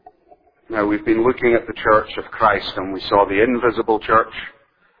Now, we've been looking at the church of Christ, and we saw the invisible church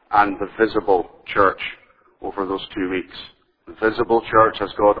and the visible church over those 2 weeks. The visible church, as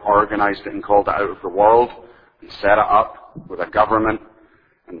God organized it and called it out of the world, and set it up with a government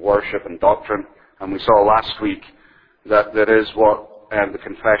and worship and doctrine. And we saw last week that there is what the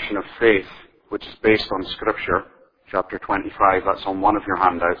confession of faith, which is based on Scripture, chapter 25, that's on one of your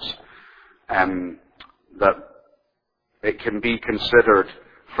handouts, that it can be considered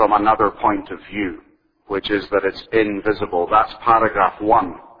from another point of view, which is that it's invisible. That's paragraph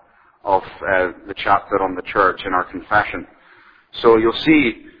 1 of the chapter on the church in our confession. So you'll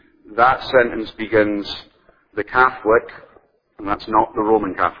see that sentence begins, the Catholic, and that's not the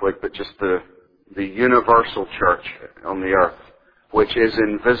Roman Catholic, but just the universal church on the earth, which is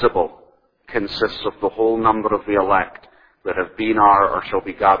invisible, consists of the whole number of the elect that have been, are, or shall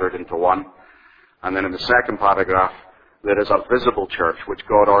be gathered into one. And then in the second paragraph, there is a visible church which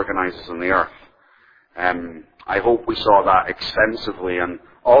God organizes on the earth. I hope we saw that extensively, and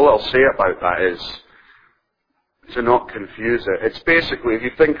all I'll say about that is to not confuse it. It's basically, if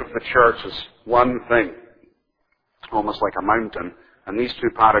you think of the church as one thing, almost like a mountain, and these 2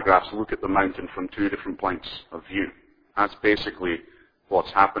 paragraphs look at the mountain from 2 different points of view. That's basically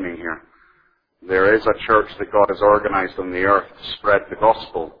what's happening here. There is a church that God has organized on the earth to spread the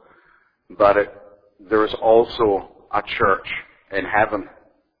gospel, but there is also a church in heaven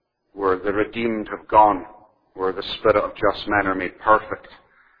where the redeemed have gone, where the spirit of just men are made perfect,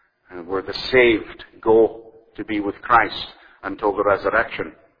 and where the saved go to be with Christ until the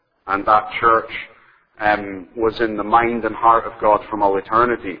resurrection. And that church was in the mind and heart of God from all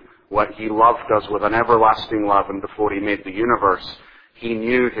eternity. What He loved us with an everlasting love, and before He made the universe, He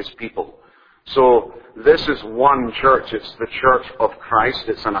knew His people. So this is one church. It's the church of Christ.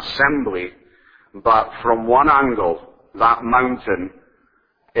 It's an assembly. But from one angle, that mountain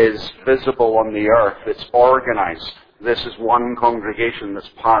is visible on the earth. It's organized. This is one congregation that's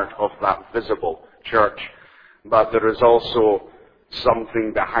part of that visible church. But there is also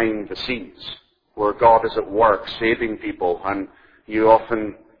something behind the scenes where God is at work saving people, and you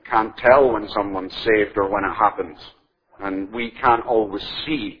often can't tell when someone's saved or when it happens. And we can't always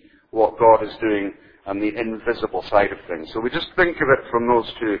see what God is doing on the invisible side of things. So we just think of it from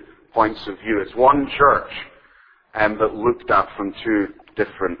those 2 points of view. It's one church, but looked at from 2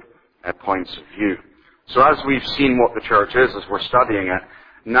 different points of view. So as we've seen what the church is, as we're studying it,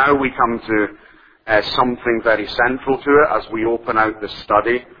 now we come to something very central to it as we open out this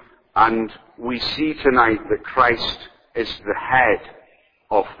study. And we see tonight that Christ is the head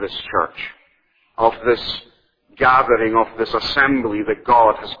of this church, of this gathering, of this assembly that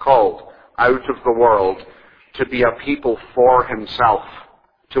God has called out of the world to be a people for Himself,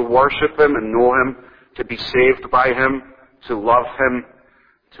 to worship Him and know Him, to be saved by Him, to love Him,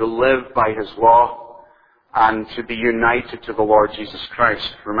 to live by His law, and to be united to the Lord Jesus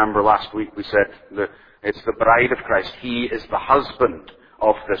Christ. Remember last week we said that it's the bride of Christ. He is the husband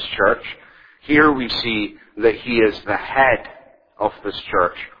of this church. Here we see that He is the head of this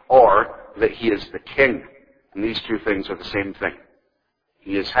church, or that He is the king. And these 2 things are the same thing.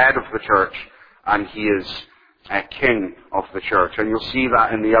 He is head of the church, and He is a king of the church. And you'll see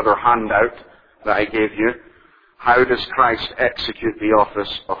that in the other handout that I gave you. How does Christ execute the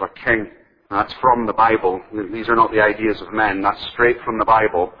office of a king? That's from the Bible. These are not the ideas of men. That's straight from the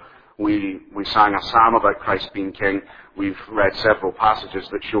Bible. We sang a psalm about Christ being king. We've read several passages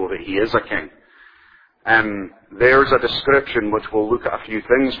that show that He is a king. There's a description which we'll look at a few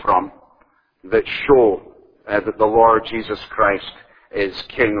things from that show that the Lord Jesus Christ is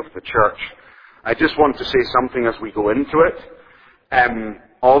King of the church. I just want to say something as we go into it.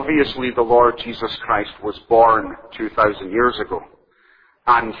 Obviously, the Lord Jesus Christ was born 2,000 years ago,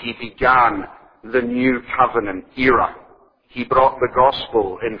 and He began the new covenant era. He brought the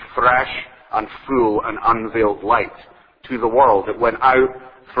gospel in fresh and full and unveiled light to the world. It went out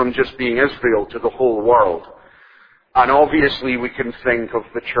from just being Israel to the whole world. And obviously we can think of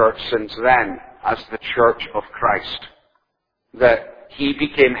the church since then as the church of Christ. That He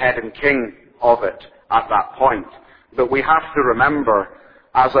became head and king of it at that point. But we have to remember,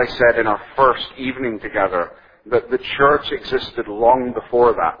 as I said in our first evening together, that the church existed long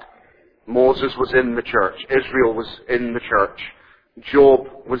before that. Moses was in the church. Israel was in the church. Job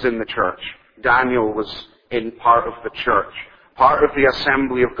was in the church. Daniel was in part of the church. Part of the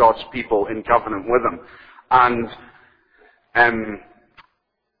assembly of God's people in covenant with Him. And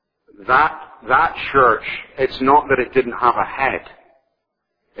that church, it's not that it didn't have a head.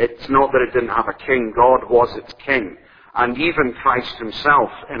 It's not that it didn't have a king. God was its king. And even Christ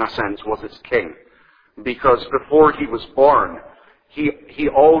Himself, in a sense, was its king. Because before He was born, He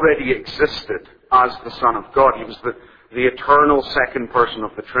already existed as the Son of God. He was the eternal second person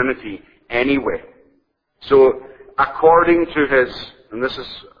of the Trinity anyway. So, according to his, and this is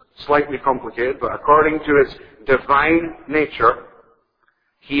slightly complicated, but according to his divine nature,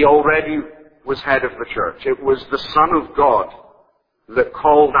 he already was head of the church. It was the Son of God that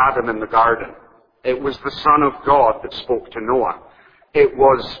called Adam in the garden. It was the Son of God that spoke to Noah. It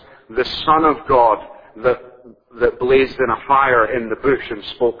was the Son of God that blazed in a fire in the bush and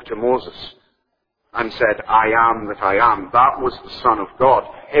spoke to Moses and said, I am that I am. That was the Son of God.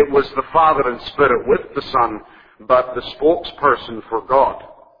 It was the Father and Spirit with the Son, but the spokesperson for God.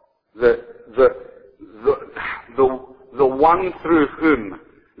 The one through whom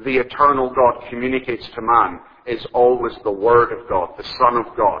the eternal God communicates to man is always the Word of God, the Son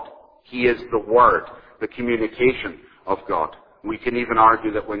of God. He is the Word, the communication of God. We can even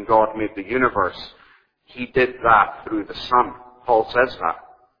argue that when God made the universe, He did that through the Son. Paul says that.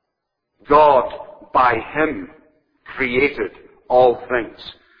 God, by Him, created all things.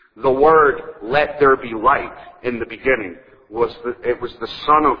 The word, let there be light, in the beginning, it was the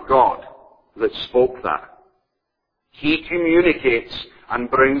Son of God that spoke that. He communicates and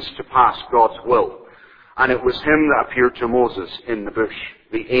brings to pass God's will. And it was Him that appeared to Moses in the bush,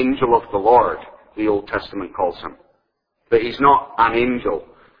 the angel of the Lord, the Old Testament calls Him. But He's not an angel.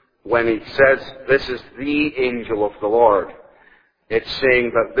 When He says, this is the angel of the Lord, it's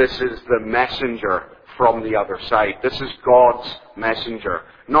saying that this is the messenger from the other side. This is God's messenger.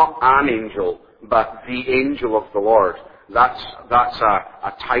 Not an angel, but the angel of the Lord. That's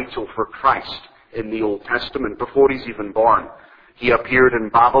a title for Christ in the Old Testament before He's even born. He appeared in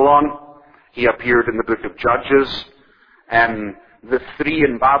Babylon. He appeared in the book of Judges. The three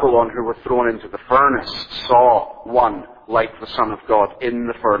in Babylon who were thrown into the furnace saw one like the Son of God in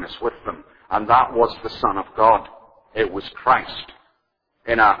the furnace with them. And that was the Son of God. It was Christ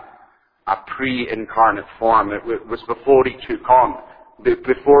in a pre-incarnate form. It was before He took on,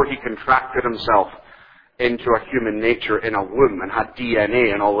 before He contracted Himself into a human nature in a womb and had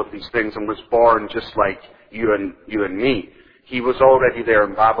DNA and all of these things and was born just like you and me. He was already there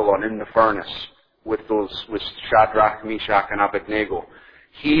in Babylon in the furnace with Shadrach, Meshach, and Abednego.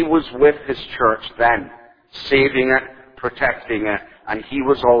 He was with His church then, saving it, protecting it, and He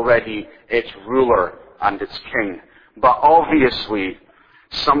was already its ruler and its king. But obviously,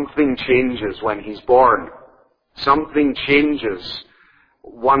 something changes when He's born. Something changes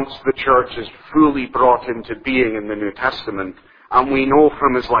once the church is fully brought into being in the New Testament. And we know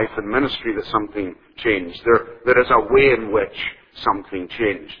from His life and ministry that something changed. There is a way in which something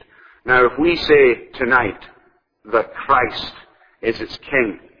changed. Now, if we say tonight that Christ is its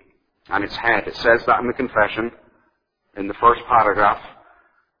king and its head, it says that in the confession, in the first paragraph.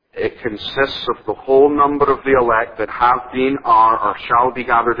 It consists of the whole number of the elect that have been, are, or shall be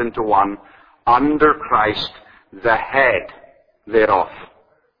gathered into one, under Christ, the head thereof,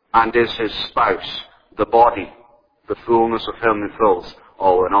 and is His spouse, the body, the fullness of Him who fills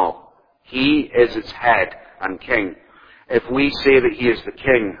all in all. He is its head and king. If we say that He is the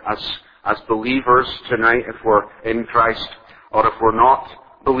king as believers tonight, if we're in Christ, or if we're not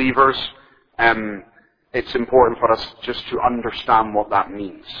believers, it's important for us just to understand what that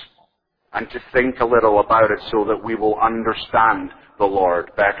means and to think a little about it so that we will understand the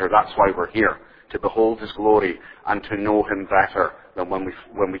Lord better. That's why we're here, to behold His glory and to know Him better than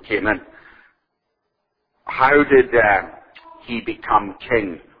when we came in. How did He become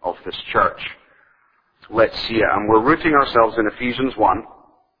king of this church? Let's see it. And we're rooting ourselves in Ephesians 1,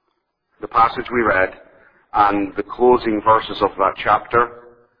 the passage we read, and the closing verses of that chapter,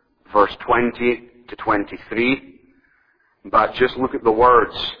 verse 20 to 23. But just look at the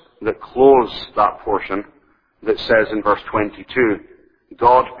words that close that portion that says in verse 22,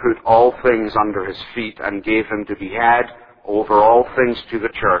 God put all things under His feet and gave Him to be head over all things to the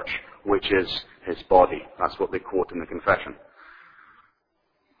church, which is His body. That's what they quote in the confession.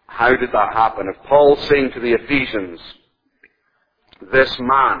 How did that happen? If Paul's saying to the Ephesians, this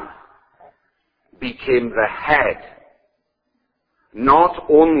man became the head, not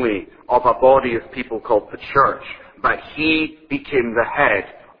only of a body of people called the church, but he became the head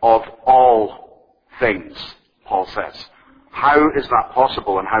of all things, Paul says. How is that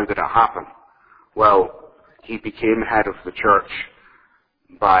possible and how did it happen? Well, he became head of the church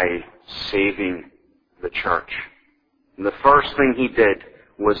by saving the church. And the first thing he did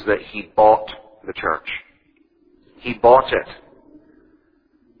was that he bought the church. He bought it.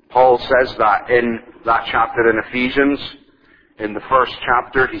 Paul says that in that chapter in Ephesians. In the first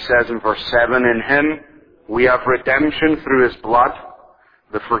chapter, he says in verse 7, in Him we have redemption through His blood,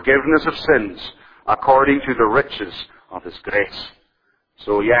 the forgiveness of sins, according to the riches of His grace.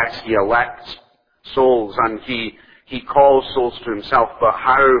 So yes, he elects souls and he calls souls to himself, but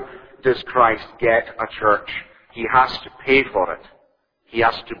how does Christ get a church? He has to pay for it. He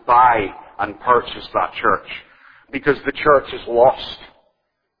has to buy and purchase that church. Because the church is lost.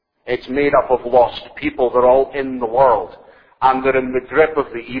 It's made up of lost people. They're all in the world. And they're in the grip of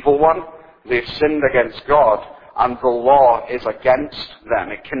the evil one. They've sinned against God. And the law is against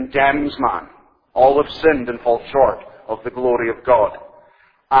them. It condemns man. All have sinned and fall short of the glory of God.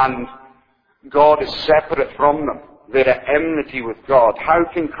 And God is separate from them. They're at enmity with God. How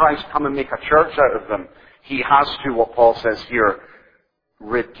can Christ come and make a church out of them? He has to, what Paul says here,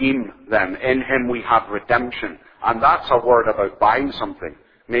 redeem them. In him we have redemption. And that's a word about buying something.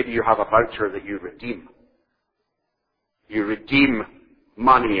 Maybe you have a voucher that you redeem. You redeem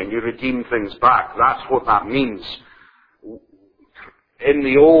money and you redeem things back. That's what that means. In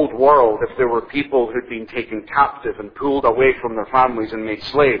the old world, if there were people who'd been taken captive and pulled away from their families and made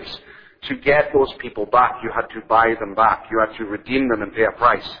slaves, to get those people back, you had to buy them back. You had to redeem them and pay a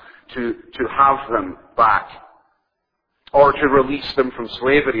price to have them back. Or to release them from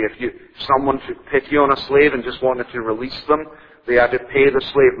slavery. If someone took pity on a slave and just wanted to release them, they had to pay the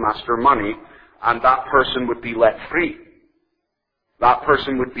slave master money, and that person would be let free. That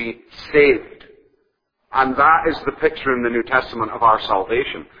person would be saved. And that is the picture in the New Testament of our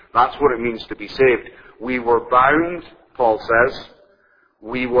salvation. That's what it means to be saved. We were bound, Paul says.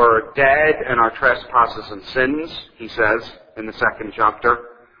 We were dead in our trespasses and sins, he says in the 2nd chapter.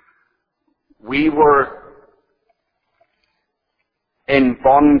 We were in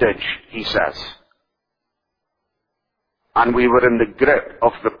bondage, he says. And we were in the grip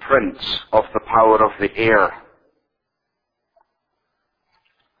of the prince of the power of the air.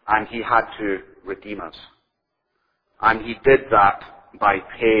 And he had to redeem us. And he did that by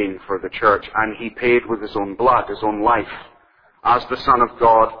paying for the church. And he paid with his own blood, his own life. As the Son of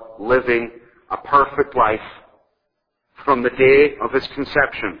God, living a perfect life from the day of his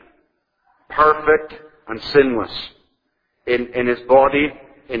conception. Perfect and sinless. In his body,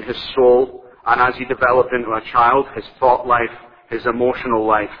 in his soul, and as he developed into a child, his thought life, his emotional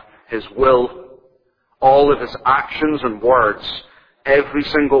life, his will, all of his actions and words, every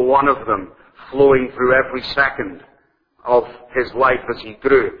single one of them flowing through every second of his life as he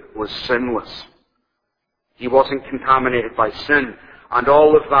grew, was sinless. He wasn't contaminated by sin. And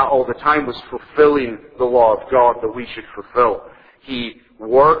all of that all the time was fulfilling the law of God that we should fulfill. He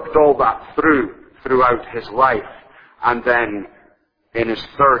worked all that throughout his life. And then in his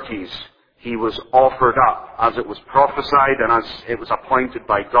 30s, he was offered up as it was prophesied and as it was appointed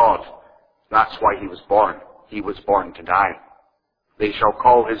by God. That's why he was born. He was born to die. They shall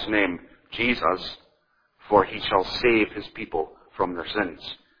call his name Jesus, for he shall save his people from their sins.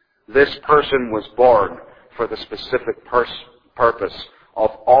 This person was born for the specific purpose of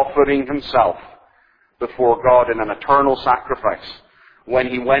offering himself before God in an eternal sacrifice. When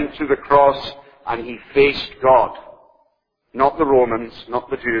he went to the cross and he faced God, not the Romans, not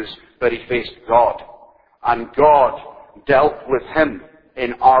the Jews, but he faced God. And God dealt with him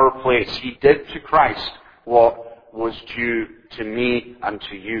in our place. He did to Christ what was due to me and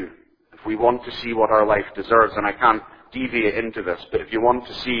to you. If we want to see what our life deserves, and I can't deviate into this, but if you want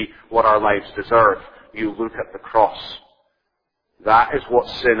to see what our lives deserve, you look at the cross. That is what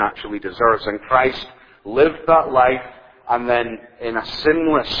sin actually deserves. And Christ lived that life, and then in a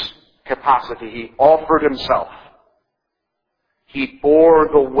sinless capacity, he offered himself. He bore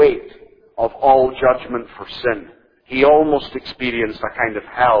the weight of all judgment for sin. He almost experienced a kind of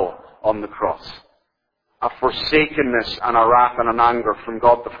hell on the cross. A forsakenness and a wrath and an anger from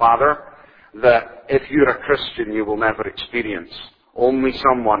God the Father that if you're a Christian you will never experience. Only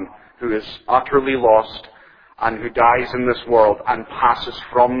someone who is utterly lost and who dies in this world and passes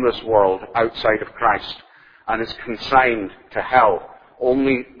from this world outside of Christ and is consigned to hell.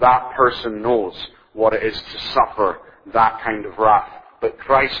 Only that person knows what it is to suffer that kind of wrath. But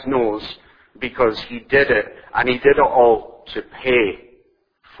Christ knows because he did it, and he did it all to pay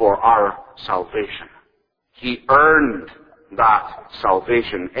for our salvation. He earned that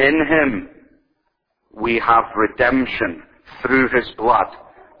salvation. In him we have redemption through his blood,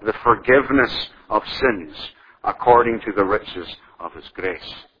 the forgiveness of sins according to the riches of his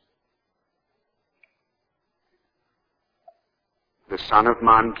grace. The Son of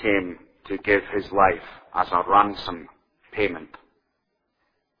Man came to give his life as a ransom payment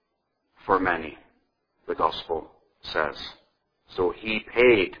for many, the gospel says. So he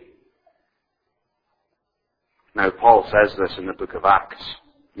paid. Now Paul says this in the book of Acts.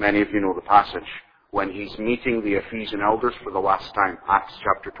 Many of you know the passage. When he's meeting the Ephesian elders for the last time, Acts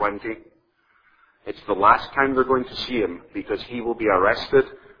chapter 20. It's the last time they're going to see him, because he will be arrested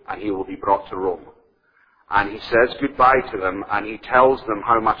and he will be brought to Rome. And he says goodbye to them, and he tells them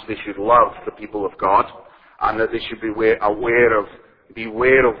how much they should love the people of God, and that they should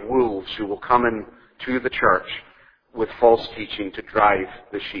beware of wolves who will come in to the church with false teaching to drive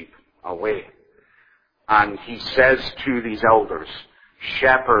the sheep away. And he says to these elders,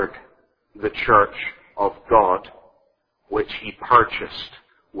 shepherd the church of God, which he purchased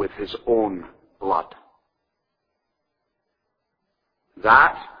with his own blood.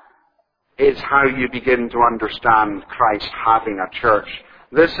 That is how you begin to understand Christ having a church.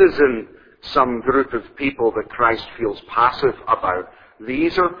 This isn't some group of people that Christ feels passive about.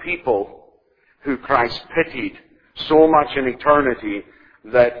 These are people who Christ pitied so much in eternity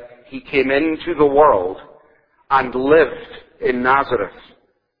that he came into the world and lived in Nazareth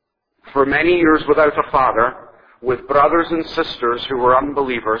for many years without a father, with brothers and sisters who were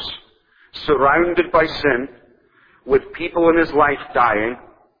unbelievers, surrounded by sin, with people in his life dying,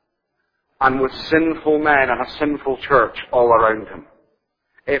 and with sinful men and a sinful church all around him.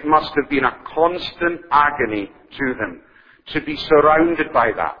 It must have been a constant agony to him to be surrounded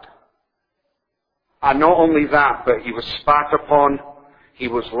by that. And not only that, but he was spat upon, he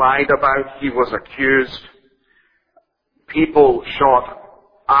was lied about, he was accused. People shot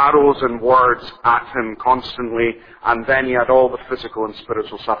arrows and words at him constantly, and then he had all the physical and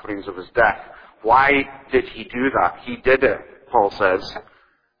spiritual sufferings of his death. Why did he do that? He did it, Paul says,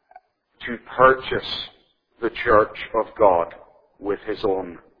 to purchase the church of God with his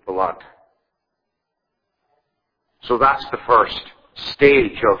own blood. So that's the first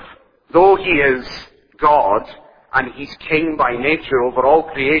stage of, though he is God and he's king by nature over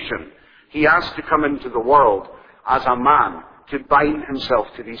all creation, he has to come into the world as a man to bind himself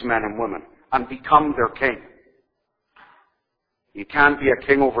to these men and women and become their king. You can't be a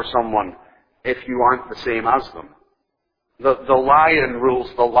king over someone if you aren't the same as them. The lion rules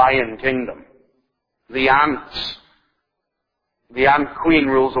the lion kingdom. The ant queen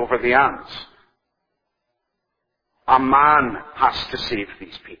rules over the ants. A man has to save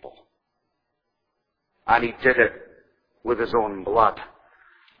these people. And he did it with his own blood.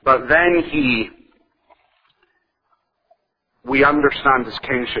 But then we understand his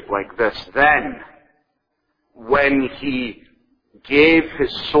kingship like this. Then, when he gave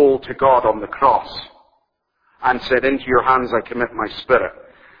his soul to God on the cross and said, into your hands I commit my spirit,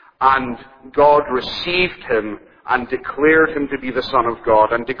 and God received him and declared him to be the Son of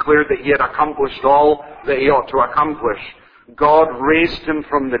God and declared that he had accomplished all that he ought to accomplish, God raised him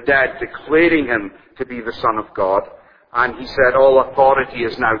from the dead, declaring him to be the Son of God, and he said, all authority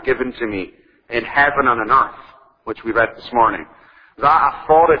is now given to me in heaven and on earth, which we read this morning. That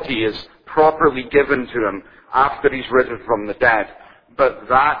authority is properly given to him after he's risen from the dead. But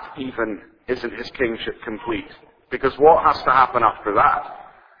that even isn't his kingship complete. Because what has to happen after that?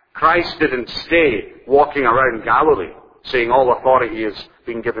 Christ didn't stay walking around Galilee saying all authority has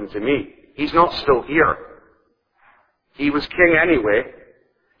been given to me. He's not still here. He was king anyway.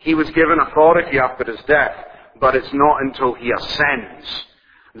 He was given authority after his death. But it's not until he ascends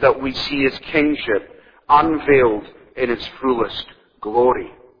that we see his kingship unveiled in its fullest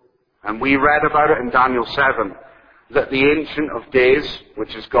glory. And we read about it in Daniel 7, that the Ancient of Days,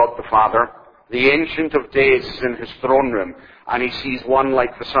 which is God the Father, the Ancient of Days is in his throne room, and he sees one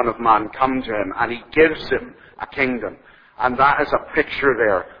like the Son of Man come to him, and he gives him a kingdom. And that is a picture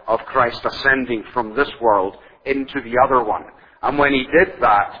there of Christ ascending from this world into the other one. And when he did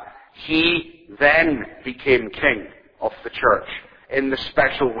that, he then became king of the church in the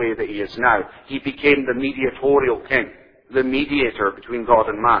special way that he is now. He became the mediatorial king, the mediator between God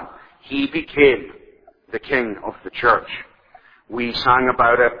and man. He became the king of the church. We sang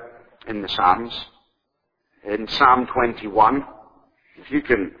about it in the Psalms. In Psalm 21, if you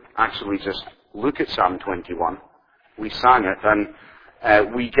can actually just look at Psalm 21, we sang it,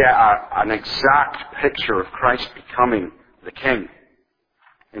 and we get an exact picture of Christ becoming the king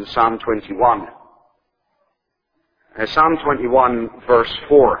in Psalm 21. Psalm 21, verse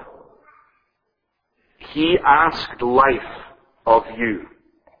 4. He asked life of you.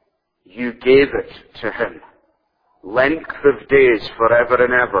 You gave it to him. Length of days forever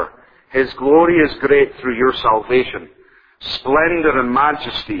and ever. His glory is great through your salvation. Splendor and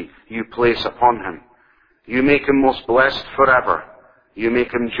majesty you place upon him. You make him most blessed forever. You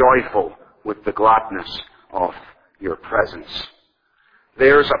make him joyful with the gladness of your presence.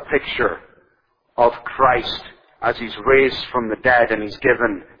 There's a picture of Christ as he's raised from the dead and he's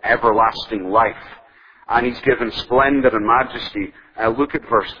given everlasting life. And he's given splendor and majesty. Look at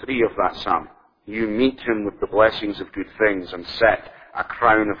verse 3 of that psalm. You meet him with the blessings of good things and set a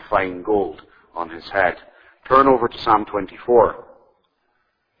crown of fine gold on his head. Turn over to Psalm 24.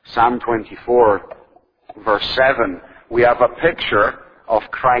 Psalm 24, verse 7. We have a picture of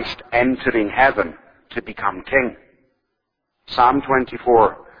Christ entering heaven to become king. Psalm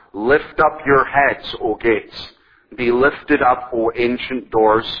 24. Lift up your heads, O gates. Be lifted up, O ancient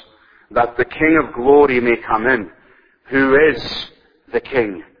doors, that the King of glory may come in. Who is the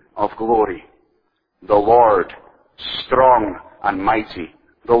King of glory? The Lord, strong and mighty.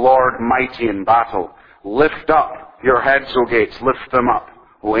 The Lord mighty in battle. Lift up your heads, O gates. Lift them up,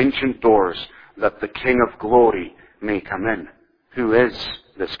 O ancient doors, that the King of glory may come in. Who is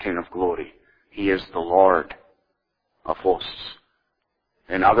this King of glory? He is the Lord of hosts.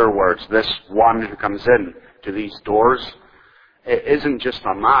 In other words, this one who comes in to these doors, it isn't just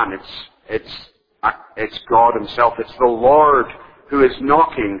a man, it's God himself. It's the Lord who is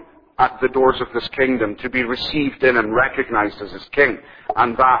knocking at the doors of this kingdom to be received in and recognized as his king.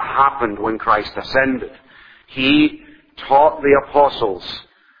 And that happened when Christ ascended. He taught the apostles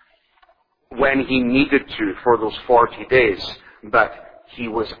when he needed to for those 40 days, but he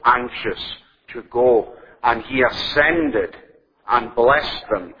was anxious to go, and he ascended and blessed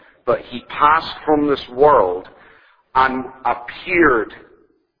them, but he passed from this world and appeared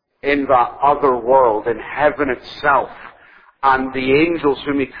in that other world, in heaven itself. And the angels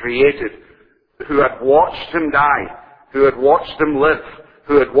whom he created, who had watched him die, who had watched him live,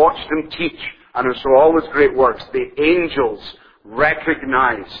 who had watched him teach, and who saw all his great works, the angels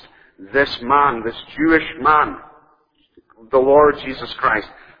recognized this man, this Jewish man, the Lord Jesus Christ.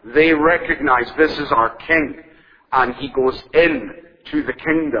 They recognized this is our king. And he goes in to the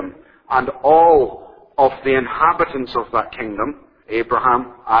kingdom, and all of the inhabitants of that kingdom,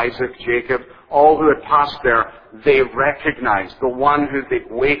 Abraham, Isaac, Jacob, all who had passed there, they recognized the one who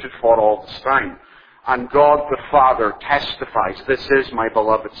they'd waited for all this time. And God the Father testifies, this is my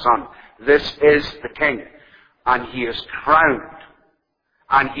beloved Son. This is the King. And he is crowned.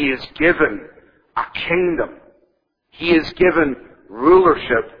 And he is given a kingdom. He is given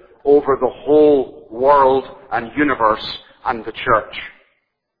rulership over the whole world and universe and the church.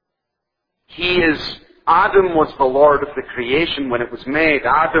 Adam was the Lord of the creation when it was made.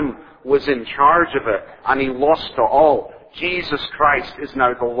 Adam was in charge of it, and he lost it all. Jesus Christ is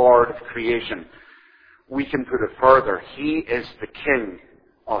now the Lord of creation. We can put it further. He is the King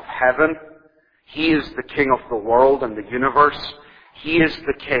of heaven. He is the King of the world and the universe. He is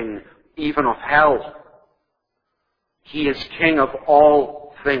the King even of hell. He is King of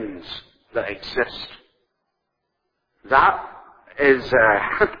all things that exist. That is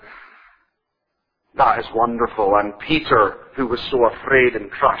wonderful. And Peter, who was so afraid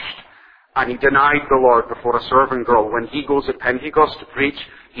and crushed, and he denied the Lord before a servant girl, when he goes at Pentecost to preach,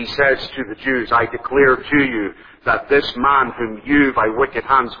 he says to the Jews, I declare to you that this man whom you by wicked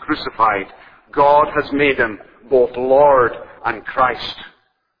hands crucified, God has made him both Lord and Christ.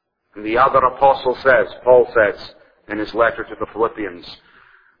 And the other apostle says, Paul says in his letter to the Philippians,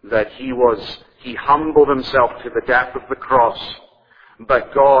 that he humbled himself to the death of the cross,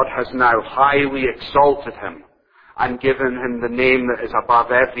 but God has now highly exalted him and given him the name that is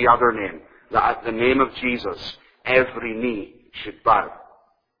above every other name, that at the name of Jesus every knee should bow.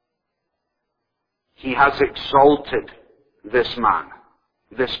 He has exalted this man,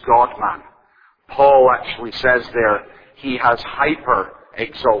 this God-man. Paul actually says there, he has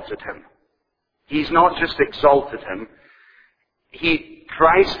hyper-exalted him. He's not just exalted him,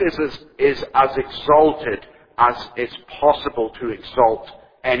 Christ is as exalted as it's possible to exalt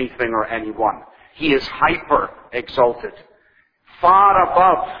anything or anyone. He is hyper-exalted. Far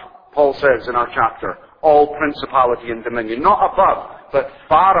above, Paul says in our chapter, all principality and dominion. Not above, but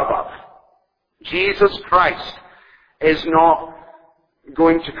far above. Jesus Christ is not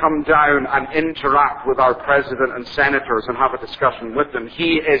going to come down and interact with our president and senators and have a discussion with them.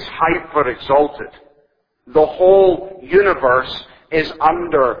 He is hyper-exalted. The whole universe is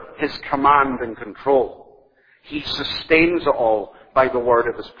under his command and control. He sustains it all by the word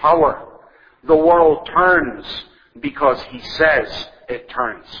of his power. The world turns because he says it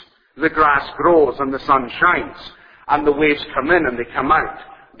turns. The grass grows and the sun shines, and the waves come in and they come out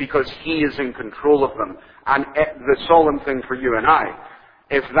because he is in control of them. And the solemn thing for you and I,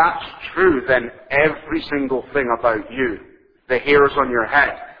 if that's true, then every single thing about you, the hairs on your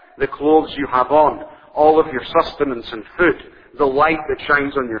head, the clothes you have on, all of your sustenance and food, the light that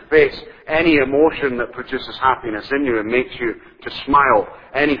shines on your face, any emotion that produces happiness in you and makes you to smile,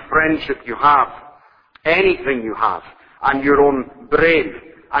 any friendship you have, anything you have, and your own brain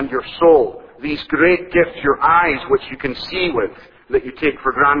and your soul, these great gifts, your eyes which you can see with, that you take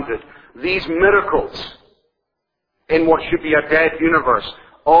for granted, these miracles in what should be a dead universe,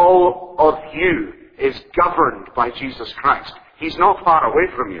 All of you is governed by Jesus Christ. He's not far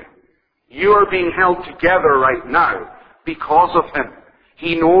away from you. You are being held together right now because of Him.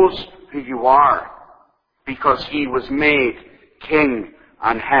 He knows who you are because He was made King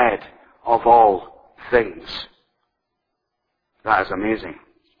and head of all things. That is amazing.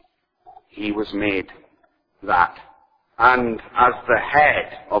 He was made that. And as the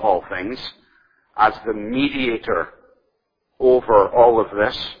head of all things, as the mediator over all of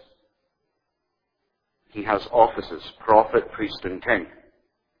this, He has offices: prophet, priest, and king.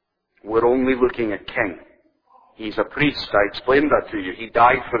 We're only looking at king. He's a priest. I explained that to you. He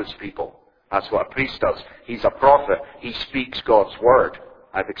died for His people. That's what a priest does. He's a prophet. He speaks God's word.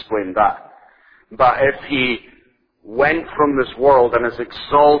 I've explained that. But if He went from this world and is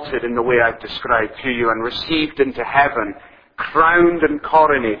exalted in the way I've described to you and received into heaven, crowned and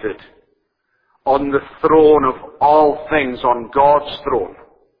coronated on the throne of all things, on God's throne,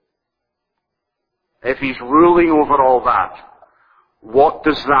 if He's ruling over all that, what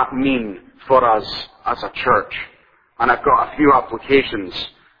does that mean for us as a church? And I've got a few applications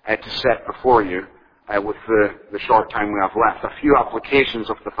to set before you with the short time we have left. A few applications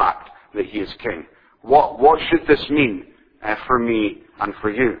of the fact that He is King. What should this mean for me and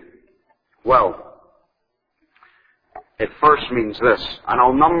for you? Well, it first means this, and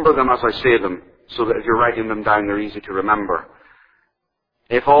I'll number them as I say them, so that if you're writing them down, they're easy to remember.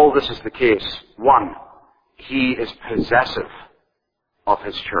 If all this is the case, 1, He is possessive of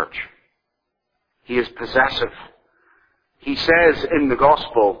His church. He is possessive. He says in the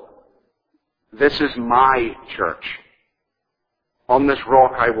Gospel, "This is my church. On this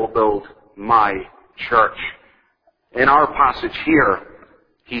rock I will build my church." In our passage here,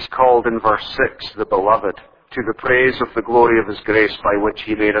 He's called in verse 6, the Beloved, to the praise of the glory of His grace by which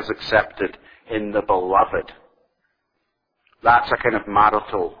He made us accepted in the Beloved. That's a kind of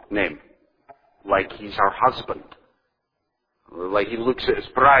marital name. Like He's our husband. Like He looks at His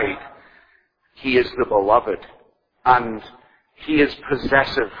bride. He is the Beloved. And He is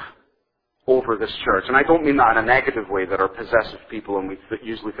possessive over this church. And I don't mean that in a negative way. There are possessive people, and we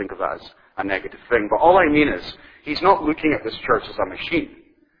usually think of that as a negative thing. But all I mean is, He's not looking at this church as a machine.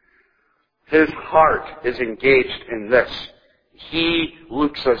 His heart is engaged in this. He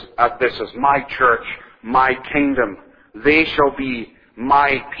looks at this as my church, my kingdom. They shall be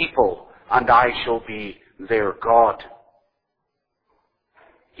my people, and I shall be their God.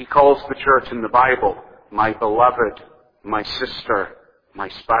 He calls the church in the Bible my beloved, my sister, my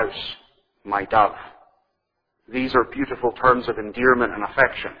spouse, my dove. These are beautiful terms of endearment and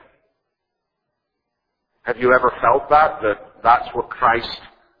affection. Have you ever felt that's what Christ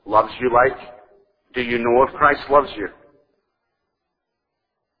loves you like? Do you know if Christ loves you?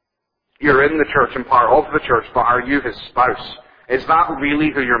 You're in the church and part of the church, but are you His spouse? Is that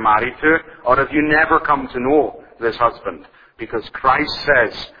really who you're married to? Or have you never come to know this husband? Because Christ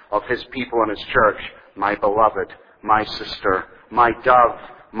says of His people and His church, my beloved, my sister, my dove,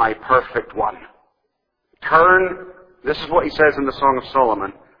 my perfect one. This is what He says in the Song of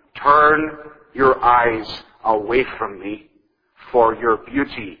Solomon, turn your eyes away from me, for your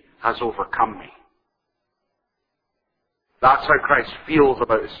beauty has overcome me. That's how Christ feels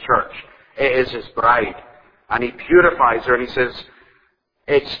about His church. It is His bride. And He purifies her, and He says,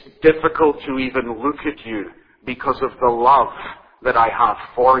 it's difficult to even look at you because of the love that I have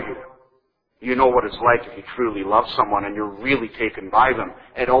for you. You know what it's like if you truly love someone and you're really taken by them.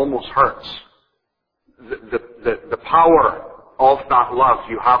 It almost hurts. The power of that love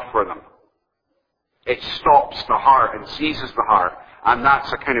you have for them. It stops the heart and seizes the heart. And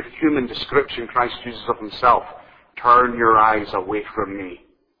that's a kind of human description Christ uses of Himself. Turn your eyes away from me.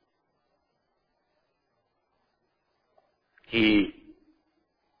 He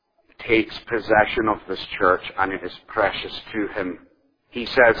takes possession of this church, and it is precious to Him. He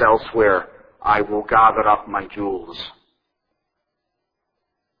says elsewhere, I will gather up my jewels.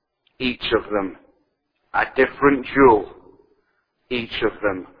 Each of them, a different jewel. Each of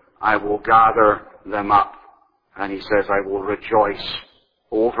them, I will gather them up. And He says, I will rejoice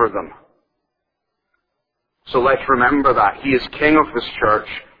over them. So let's remember that. He is King of this church,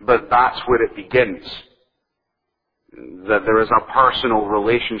 but that's where it begins. That there is a personal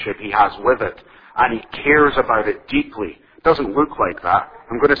relationship He has with it, and He cares about it deeply. It doesn't look like that.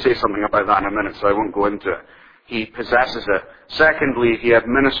 I'm going to say something about that in a minute, so I won't go into it. He possesses it. Secondly, He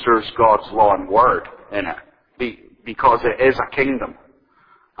administers God's law and word in it, because it is a kingdom.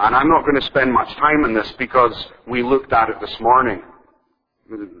 And I'm not going to spend much time on this because we looked at it this morning.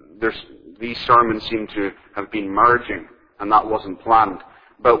 These sermons seem to have been merging, and that wasn't planned.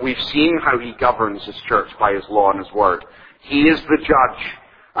 But we've seen how He governs His church by His law and His word. He is the judge,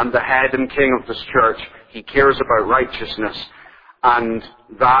 and the head and king of this church. He cares about righteousness, and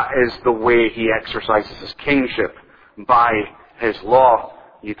that is the way he exercises his kingship, by his law.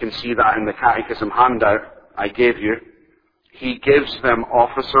 You can see that in the catechism handout I gave you. He gives them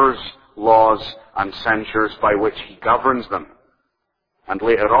officers, laws, and censures by which he governs them. And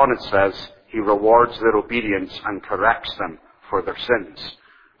later on it says, he rewards their obedience and corrects them for their sins.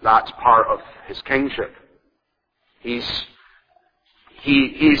 That's part of his kingship. He's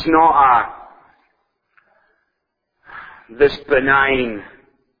not this benign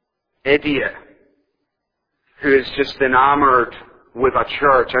idiot who is just enamored with a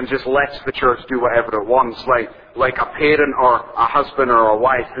church and just lets the church do whatever it wants, like a parent or a husband or a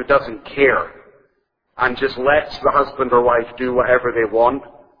wife who doesn't care and just lets the husband or wife do whatever they want,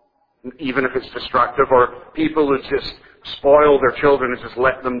 even if it's destructive, or people who just spoil their children and just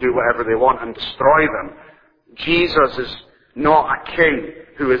let them do whatever they want and destroy them. Jesus is not a king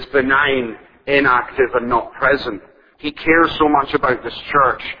who is benign, inactive, and not present. He cares so much about this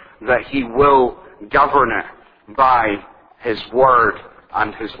church that he will govern it by his word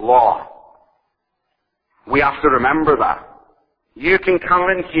and his law. We have to remember that. You can come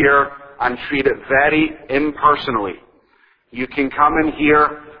in here and treat it very impersonally. You can come in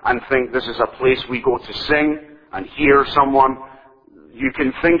here and think this is a place we go to sing and hear someone. You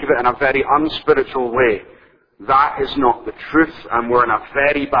can think of it in a very unspiritual way. That is not the truth, and we're in a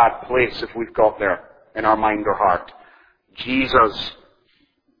very bad place if we've got there in our mind or heart. Jesus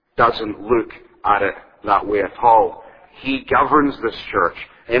doesn't look at it that way at all. He governs this church.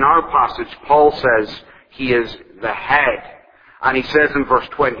 In our passage, Paul says he is the head. And he says in verse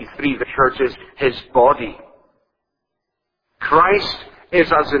 23, the church is his body. Christ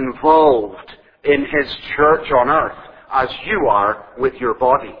is as involved in his church on earth as you are with your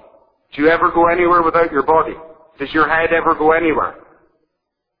body. Do you ever go anywhere without your body? Does your head ever go anywhere?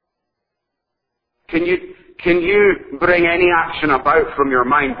 Can you bring any action about from your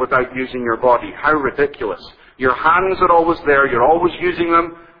mind without using your body? How ridiculous. Your hands are always there. You're always using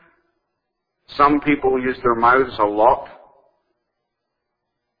them. Some people use their mouths a lot.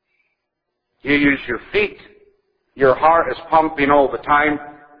 You use your feet. Your heart is pumping all the time.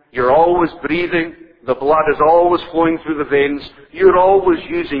 You're always breathing. The blood is always flowing through the veins. You're always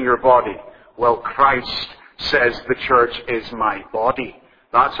using your body. Well, Christ says the church is my body.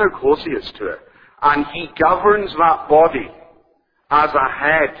 That's how close he is to it. And he governs that body as a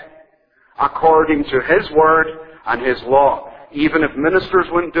head according to his word and his law. Even if ministers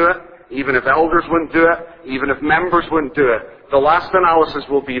wouldn't do it, even if elders wouldn't do it, even if members wouldn't do it, the last analysis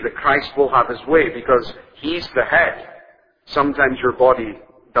will be that Christ will have his way because he's the head. Sometimes your body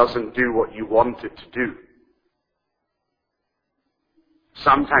doesn't do what you want it to do.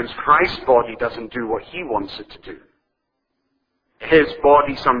 Sometimes Christ's body doesn't do what he wants it to do. His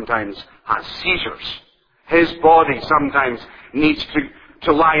body sometimes has seizures. His body sometimes needs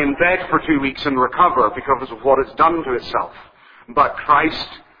to lie in bed for 2 weeks and recover because of what it's done to itself. But Christ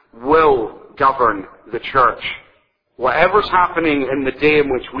will govern the church. Whatever's happening in the day in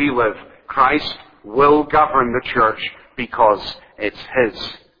which we live, Christ will govern the church because it's his.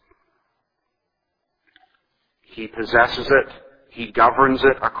 He possesses it. He governs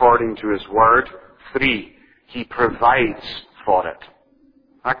it according to his word. 3, he provides for it.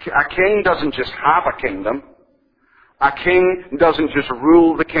 A king doesn't just have a kingdom. A king doesn't just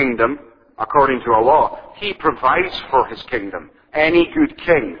rule the kingdom according to a law. He provides for his kingdom. Any good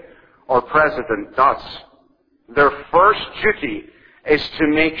king or president does. Their first duty is to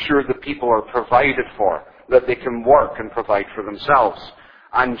make sure the people are provided for, that they can work and provide for themselves.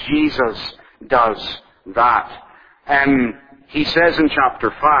 And Jesus does that. He says in chapter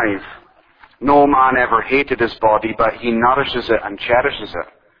 5, no man ever hated his body, but he nourishes it and cherishes it.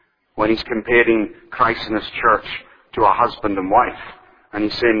 When he's comparing Christ and his church to a husband and wife. And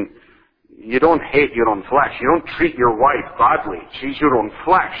he's saying, you don't hate your own flesh. You don't treat your wife badly. She's your own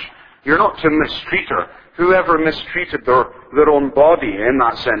flesh. You're not to mistreat her. Whoever mistreated their own body in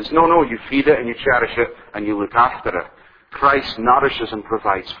that sense? No, you feed it and you cherish it and you look after it. Christ nourishes and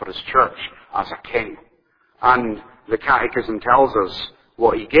provides for his church as a king. And the Catechism tells us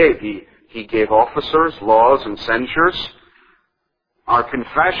what he gave. He gave officers, laws, and censures. Our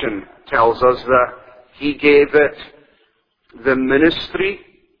confession tells us that he gave it the ministry.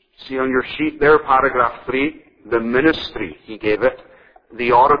 See on your sheet there, paragraph 3, the ministry he gave it.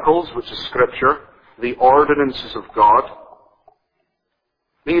 The oracles, which is Scripture. The ordinances of God.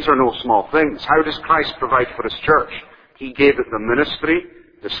 These are no small things. How does Christ provide for his church? He gave it the ministry,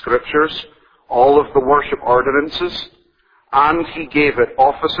 the Scriptures, all of the worship ordinances, and he gave it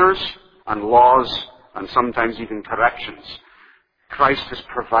officers and laws and sometimes even corrections. Christ has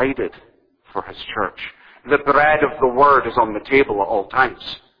provided for His church. The bread of the Word is on the table at all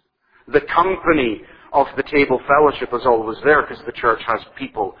times. The company of the table fellowship is always there because the church has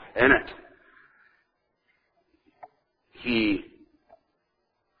people in it. He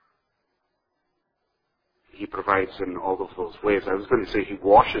provides in all of those ways. I was going to say He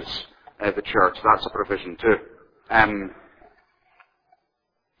washes the church. That's a provision too.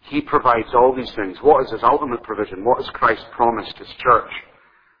 He provides all these things. What is His ultimate provision? What has Christ promised His church?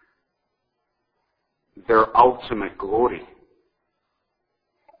 Their ultimate glory.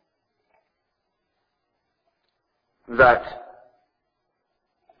 That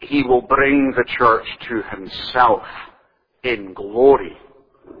He will bring the church to Himself in glory,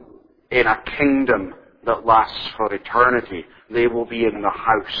 in a kingdom that lasts for eternity. They will be in the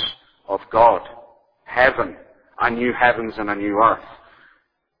house of God, heaven, a new heavens and a new earth.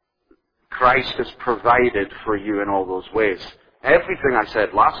 Christ has provided for you in all those ways. Everything I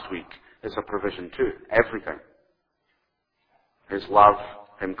said last week is a provision too. Everything. His love,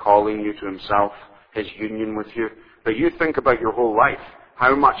 Him calling you to Himself, His union with you. But you think about your whole life,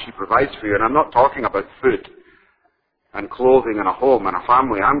 how much He provides for you. And I'm not talking about food and clothing and a home and a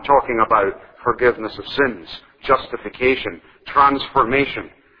family. I'm talking about forgiveness of sins, justification, transformation,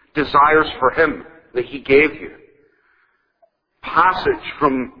 desires for Him that He gave you, passage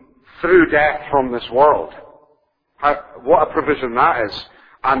through death from this world. What a provision that is.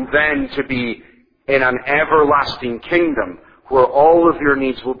 And then to be in an everlasting kingdom where all of your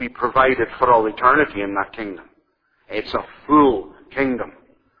needs will be provided for all eternity in that kingdom. It's a full kingdom.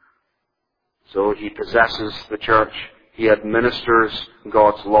 So He possesses the church. He administers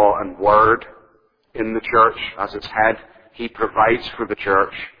God's law and word in the church as its head. He provides for the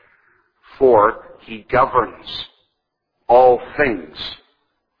church. 4, He governs all things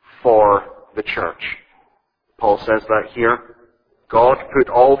for the church. Paul says that here. God put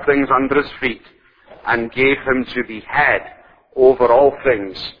all things under His feet and gave Him to be head over all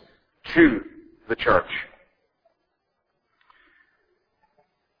things to the church.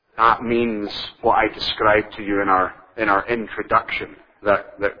 That means what I described to you in our introduction,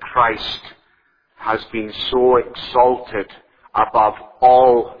 that Christ has been so exalted above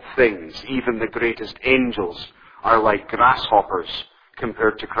all things. Even the greatest angels are like grasshoppers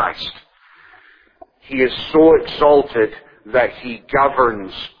compared to Christ. He is so exalted that He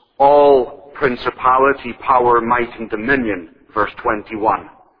governs all principality, power, might, and dominion, verse 21.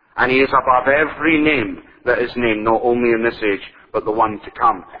 And He is above every name that is named, not only in this age, but the one to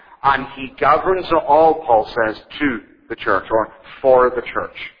come. And He governs it all, Paul says, to the church, or for the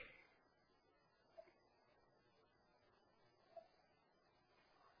church.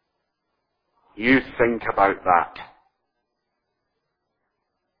 You think about that.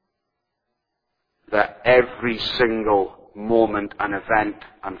 That every single moment and event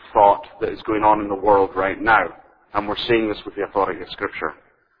and thought that is going on in the world right now, and we're seeing this with the authority of Scripture,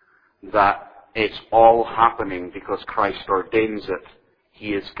 that it's all happening because Christ ordains it.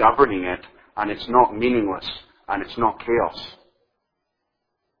 He is governing it, and it's not meaningless, and it's not chaos.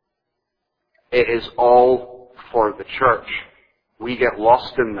 It is all for the church. We get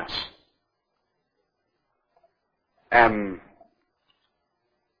lost in this.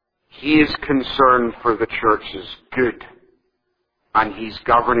 He is concerned for the church's good. And He's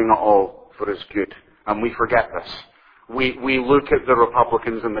governing it all for His good. And we forget this. We look at the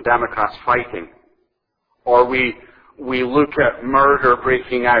Republicans and the Democrats fighting. Or we look at murder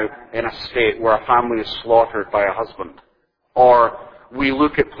breaking out in a state where a family is slaughtered by a husband. Or we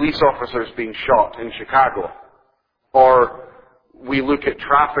look at police officers being shot in Chicago. Or we look at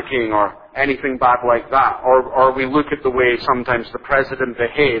trafficking or anything bad like that. Or we look at the way sometimes the president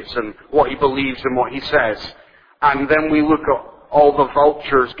behaves and what he believes and what he says. And then we look at all the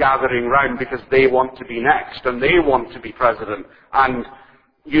vultures gathering round because they want to be next and they want to be president. And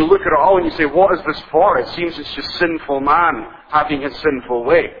you look at it all and you say, what is this for? It seems it's just sinful man having his sinful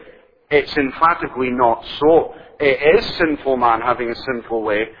way. It's emphatically not so. It is sinful man having a sinful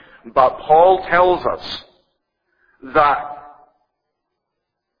way, but Paul tells us that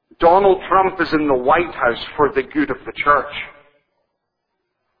Donald Trump is in the White House for the good of the church.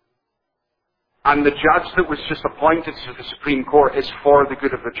 And the judge that was just appointed to the Supreme Court is for the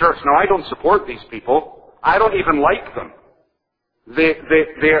good of the church. Now, I don't support these people. I don't even like them.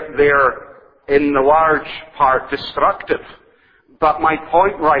 They're in the large part destructive. But my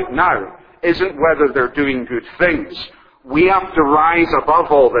point right now isn't whether they're doing good things. We have to rise above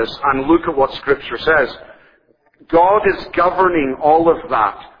all this and look at what Scripture says. God is governing all of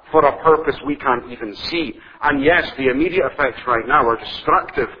that for a purpose we can't even see. And yes, the immediate effects right now are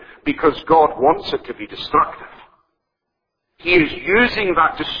destructive because God wants it to be destructive. He is using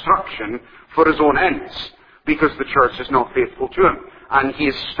that destruction for his own ends, because the church is not faithful to him. And he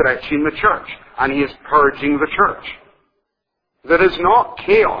is stretching the church, and he is purging the church. There is not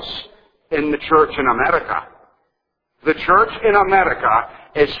chaos in the church in America. The church in America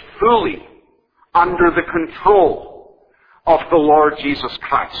is fully under the control of the Lord Jesus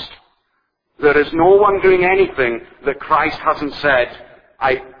Christ. There is no one doing anything that Christ hasn't said,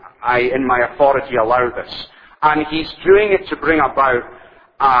 I in my authority allow this. And he's doing it to bring about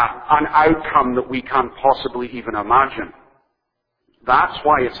an outcome that we can't possibly even imagine. That's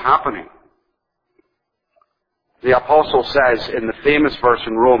why it's happening. The apostle says in the famous verse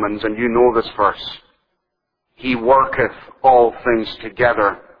in Romans, and you know this verse, He worketh all things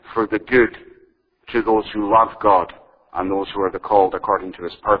together for the good to those who love God and those who are the called according to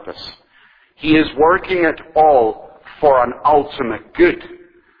His purpose. He is working it all for an ultimate good.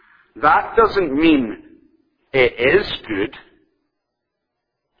 That doesn't mean it is good,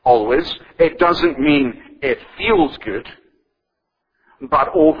 always. It doesn't mean it feels good. But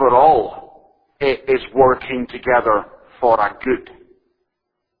overall, it is working together for a good.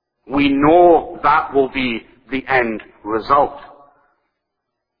 We know that will be the end result.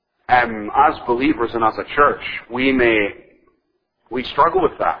 As believers and as a church, we struggle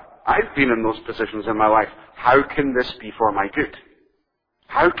with that. I've been in those positions in my life. How can this be for my good?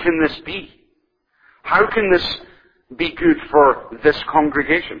 How can this be? How can this be good for this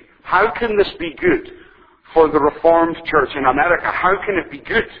congregation? How can this be good for the Reformed Church in America? How can it be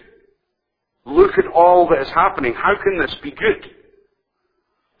good? Look at all that is happening. How can this be good?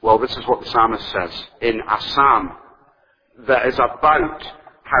 Well, this is what the psalmist says in a psalm that is about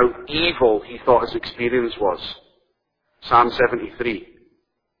how evil he thought his experience was. Psalm 73.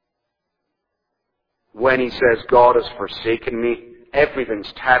 When he says, God has forsaken me,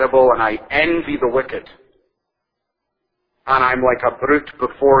 everything's terrible, and I envy the wicked. And I'm like a brute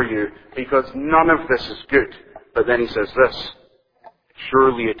before you, because none of this is good. But then he says this,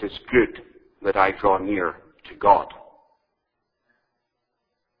 surely it is good that I draw near to God.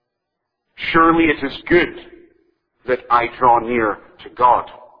 Surely it is good that I draw near to God.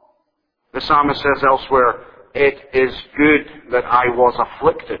 The psalmist says elsewhere, it is good that I was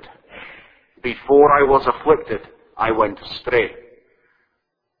afflicted. Before I was afflicted, I went astray.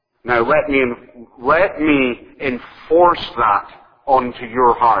 Now let me enforce that onto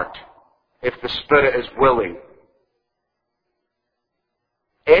your heart, if the Spirit is willing.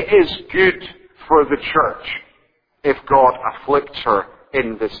 It is good for the church if God afflicts her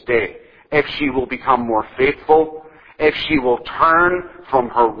in this day. If she will become more faithful, if she will turn from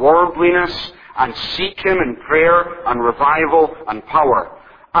her worldliness and seek Him in prayer and revival and power.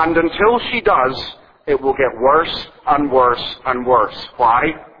 And until she does, it will get worse and worse and worse. Why?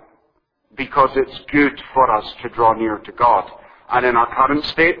 Because it's good for us to draw near to God. And in our current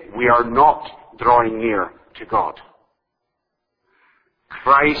state, we are not drawing near to God.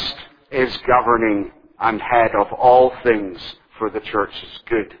 Christ is governing and head of all things for the church's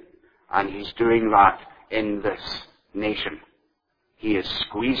good. And He's doing that in this nation. He is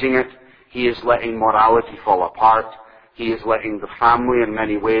squeezing it. He is letting morality fall apart. He is letting the family in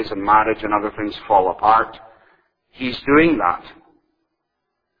many ways and marriage and other things fall apart. He's doing that.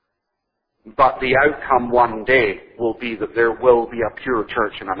 But the outcome one day will be that there will be a pure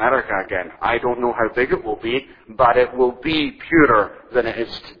church in America again. I don't know how big it will be, but it will be purer than it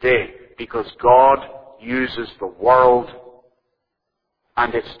is today, because God uses the world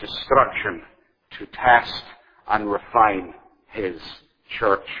and its destruction to test and refine His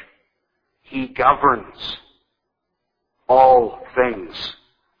church. He governs all things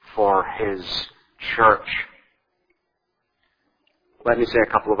for His church. Let me say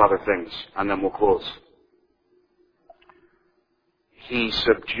a couple of other things, and then we'll close. He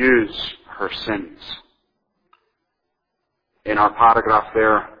subdues her sins. In our paragraph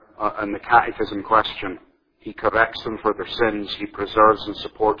there, in the catechism question, He corrects them for their sins. He preserves and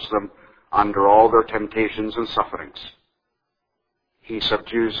supports them under all their temptations and sufferings. He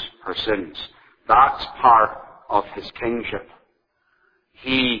subdues her sins. That's part of His kingship.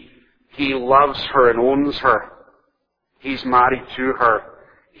 He loves her and owns her. He's married to her.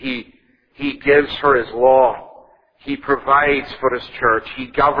 He gives her His law. He provides for His church. He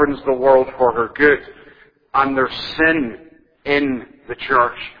governs the world for her good. And there's sin in the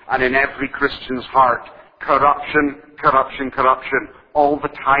church and in every Christian's heart. Corruption, corruption, corruption. All the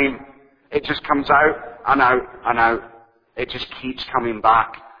time. It just comes out and out and out. It just keeps coming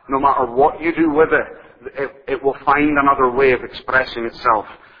back. No matter what you do with it will find another way of expressing itself.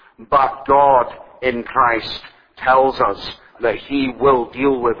 But God in Christ tells us that He will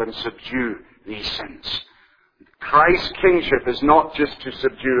deal with and subdue these sins. Christ's kingship is not just to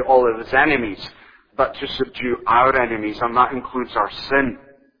subdue all of his enemies, but to subdue our enemies, and that includes our sin.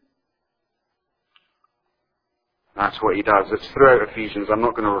 That's what he does. It's throughout Ephesians. I'm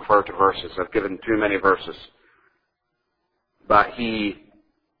not going to refer to verses. I've given too many verses. But he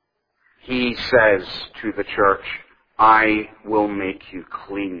says to the church, I will make you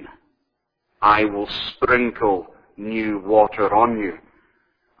clean. I will sprinkle new water on you.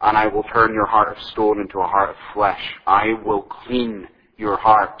 And I will turn your heart of stone into a heart of flesh. I will clean your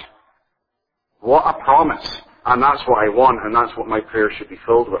heart. What a promise. And that's what I want, and that's what my prayer should be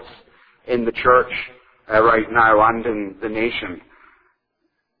filled with. In the church right now and in the nation,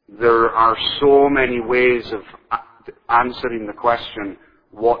 there are so many ways of answering the question,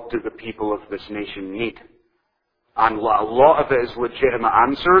 what do the people of this nation need? And a lot of it is legitimate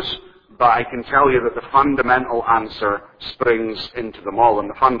answers, but I can tell you that the fundamental answer springs into them all. And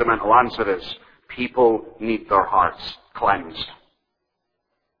the fundamental answer is, people need their hearts cleansed.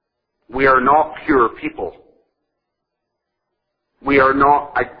 We are not pure people. We are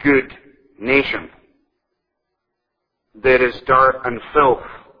not a good nation. There is dirt and filth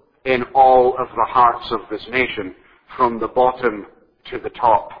in all of the hearts of this nation, from the bottom to the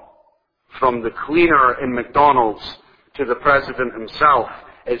top. From the cleaner in McDonald's to the president himself,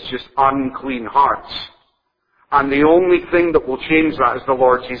 it's just unclean hearts. And the only thing that will change that is the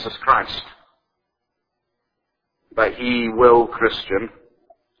Lord Jesus Christ. But he will, Christian,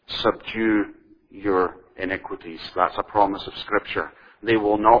 subdue your iniquities. That's a promise of Scripture. They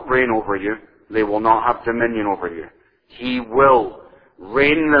will not reign over you. They will not have dominion over you. He will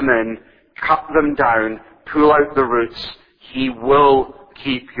rein them in, cut them down, pull out the roots. He will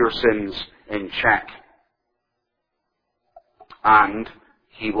keep your sins in check. And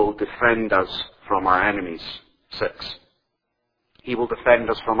he will defend us from our enemies. 6. He will defend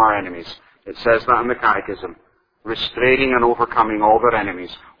us from our enemies. It says that in the Catechism. Restraining and overcoming all their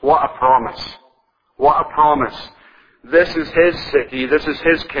enemies. What a promise. What a promise. This is his city. This is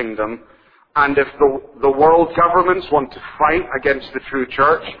his kingdom. And if the world governments want to fight against the true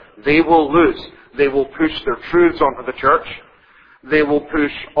church, they will lose. They will push their truths onto the church. They will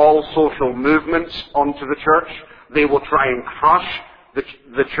push all social movements onto the church. They will try and crush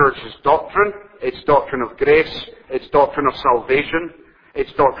the church's doctrine, its doctrine of grace, its doctrine of salvation,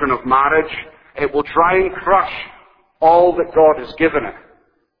 its doctrine of marriage. It will try and crush all that God has given it.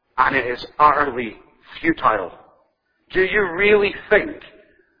 And it is utterly futile. Do you really think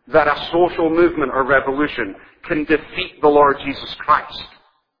that a social movement or revolution can defeat the Lord Jesus Christ?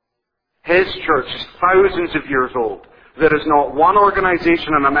 His church is thousands of years old. There is not one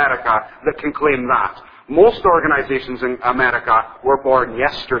organization in America that can claim that. Most organizations in America were born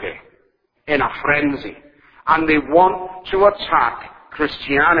yesterday in a frenzy. And they want to attack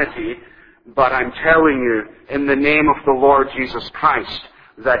Christianity, but I'm telling you, in the name of the Lord Jesus Christ,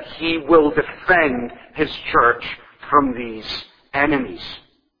 that he will defend his church from these enemies.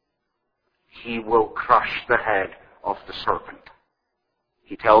 He will crush the head of the serpent.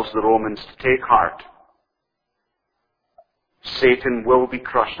 He tells the Romans to take heart. Satan will be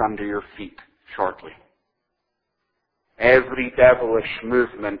crushed under your feet shortly. Every devilish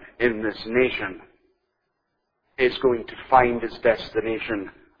movement in this nation is going to find its destination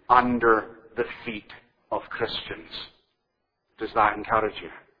under the feet of Christians. Does that encourage you?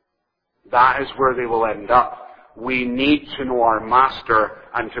 That is where they will end up. We need to know our Master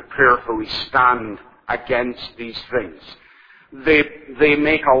and to prayerfully stand against these things. They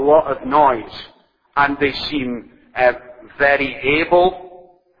make a lot of noise, and they seem very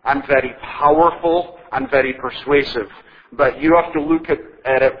able and very powerful and very persuasive. But you have to look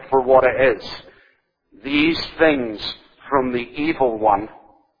at it for what it is. These things from the evil one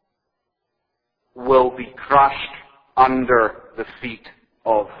will be crushed under the feet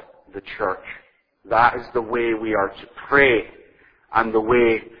of the church. That is the way we are to pray and the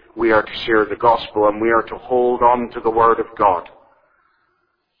way we are to share the gospel, and we are to hold on to the Word of God.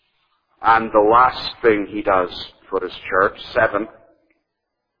 And the last thing he does for his church, 7,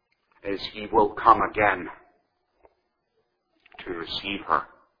 is he will come again to receive her.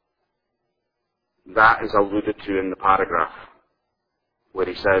 That is alluded to in the paragraph where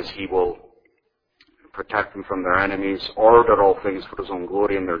he says he will protect them from their enemies, order all things for his own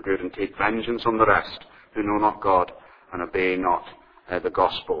glory and their good, and take vengeance on the rest who know not God and obey not the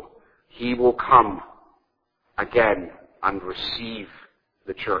gospel. He will come again and receive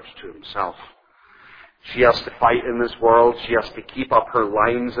the church to himself. She has to fight in this world. She has to keep up her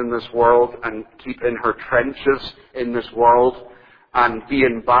lines in this world and keep in her trenches in this world and be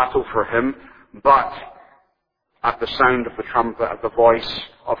in battle for him. But at the sound of the trumpet, at the voice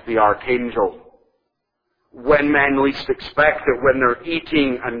of the archangel, when men least expect it, when they're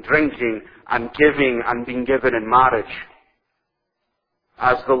eating and drinking and giving and being given in marriage.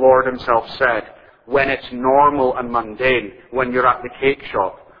 As the Lord himself said, when it's normal and mundane, when you're at the cake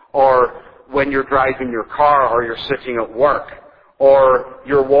shop, or when you're driving your car, or you're sitting at work, or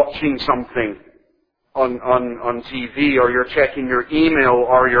you're watching something on TV, or you're checking your email,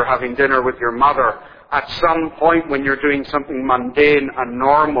 or you're having dinner with your mother. At some point when you're doing something mundane and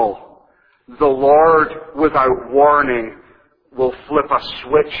normal, the Lord, without warning, will flip a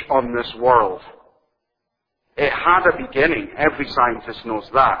switch on this world. It had a beginning. Every scientist knows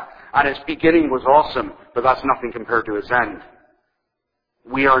that. And its beginning was awesome, but that's nothing compared to its end.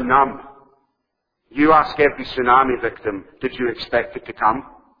 We are numb. You ask every tsunami victim, did you expect it to come?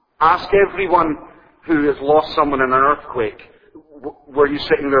 Ask everyone who has lost someone in an earthquake, were you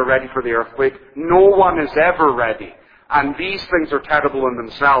sitting there ready for the earthquake? No one is ever ready. And these things are terrible in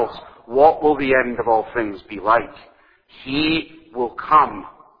themselves. What will the end of all things be like? He will come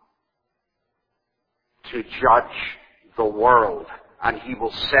to judge the world, and he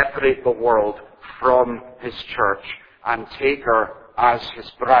will separate the world from his church and take her as his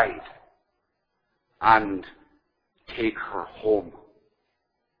bride and take her home.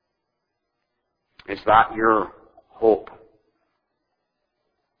 Is that your hope?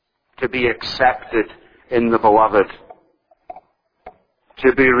 To be accepted in the Beloved,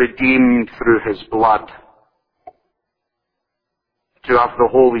 to be redeemed through his blood, to have the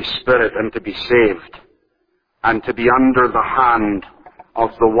Holy Spirit and to be saved, and to be under the hand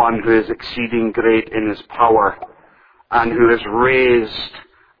of the one who is exceeding great in his power, and who is raised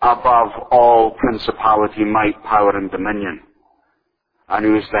above all principality, might, power, and dominion, and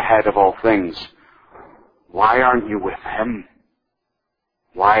who is the head of all things. Why aren't you with him?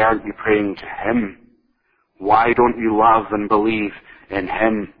 Why aren't you praying to him? Why don't you love and believe in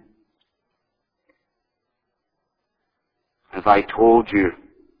him? If I told you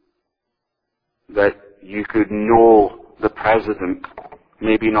that you could know the president,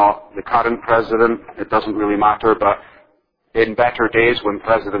 maybe not the current president, it doesn't really matter, but in better days when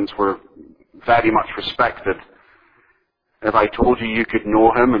presidents were very much respected, if I told you you could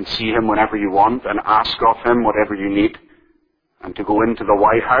know him and see him whenever you want and ask of him whatever you need, and to go into the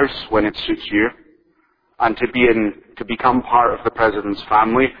White House when it suits you, and to become part of the president's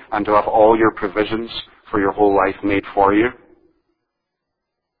family and to have all your provisions for your whole life made for you,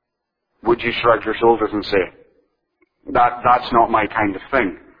 would you shrug your shoulders and say, that's not my kind of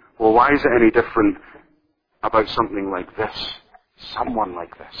thing? Well, why is it any different about something like this? Someone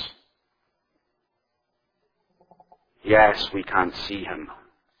like this. Yes, we can't see him.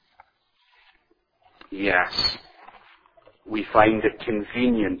 Yes, we find it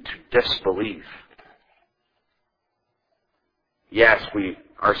convenient to disbelieve. Yes,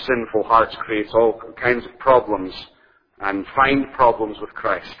 our sinful hearts creates all kinds of problems and find problems with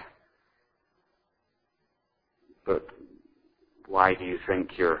Christ. But why do you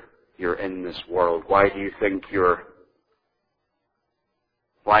think you're in this world? Why do you think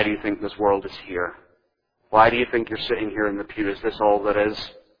this world is here? Why do you think you're sitting here in the pew? Is this all there is?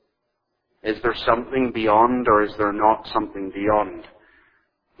 Is there something beyond, or is there not something beyond?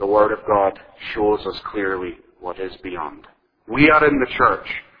 The Word of God shows us clearly what is beyond. We are in the church,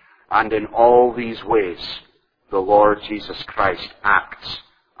 and in all these ways, the Lord Jesus Christ acts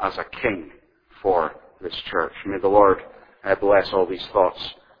as a king for this church. May the Lord bless all these thoughts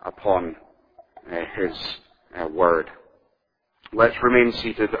upon his word. Let's remain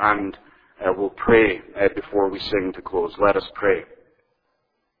seated and we'll pray before we sing to close. Let us pray.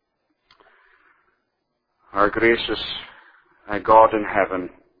 Our gracious God in heaven,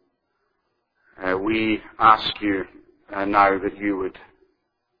 we ask you now that you would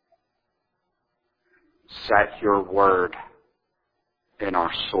set your word in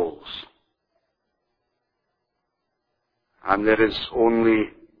our souls. And there is only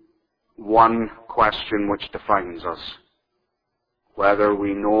one question which defines us: whether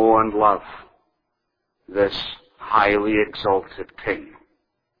we know and love this highly exalted King.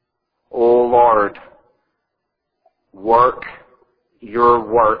 O Lord, work your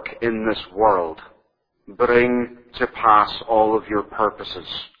work in this world. Bring to pass all of your purposes.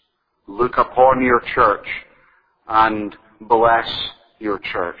 Look upon your church and bless your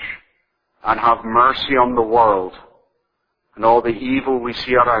church. And have mercy on the world and all the evil we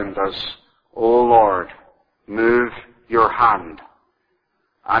see around us. O Lord, move your hand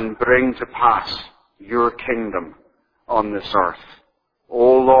and bring to pass your kingdom on this earth.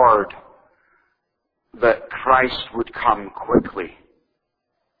 O Lord, that Christ would come quickly.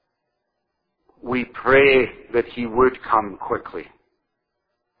 We pray that he would come quickly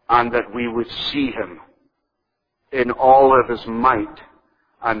and that we would see him in all of his might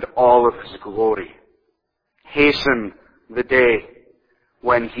and all of his glory. Hasten the day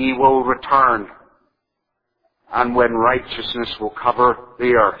when he will return and when righteousness will cover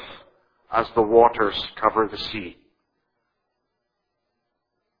the earth as the waters cover the sea.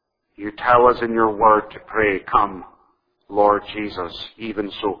 You tell us in your word to pray, come, Lord Jesus,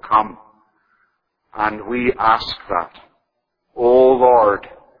 even so come. And we ask that. O Lord,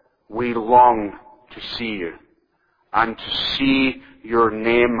 we long to see you and to see your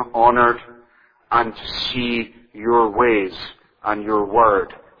name honored and to see your ways and your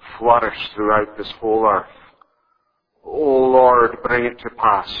word flourish throughout this whole earth. O Lord, bring it to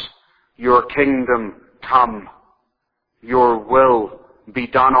pass. Your kingdom come. Your will be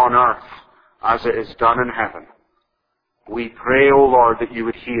done on earth as it is done in heaven. We pray, O Lord, that you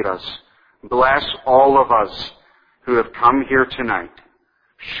would hear us. Bless all of us who have come here tonight.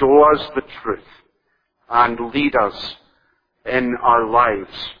 Show us the truth and lead us in our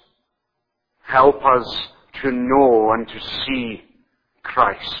lives. Help us to know and to see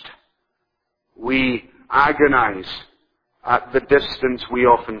Christ. We agonize at the distance we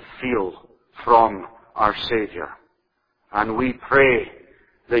often feel from our Savior. And we pray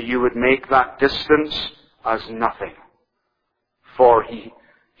that you would make that distance as nothing. For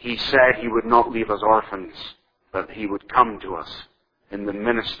he said he would not leave us orphans, but he would come to us in the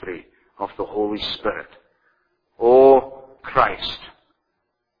ministry of the Holy Spirit. O Christ,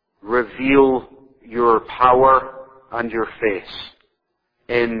 reveal your power and your face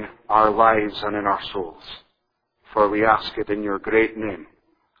in our lives and in our souls. For we ask it in your great name.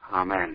 Amen.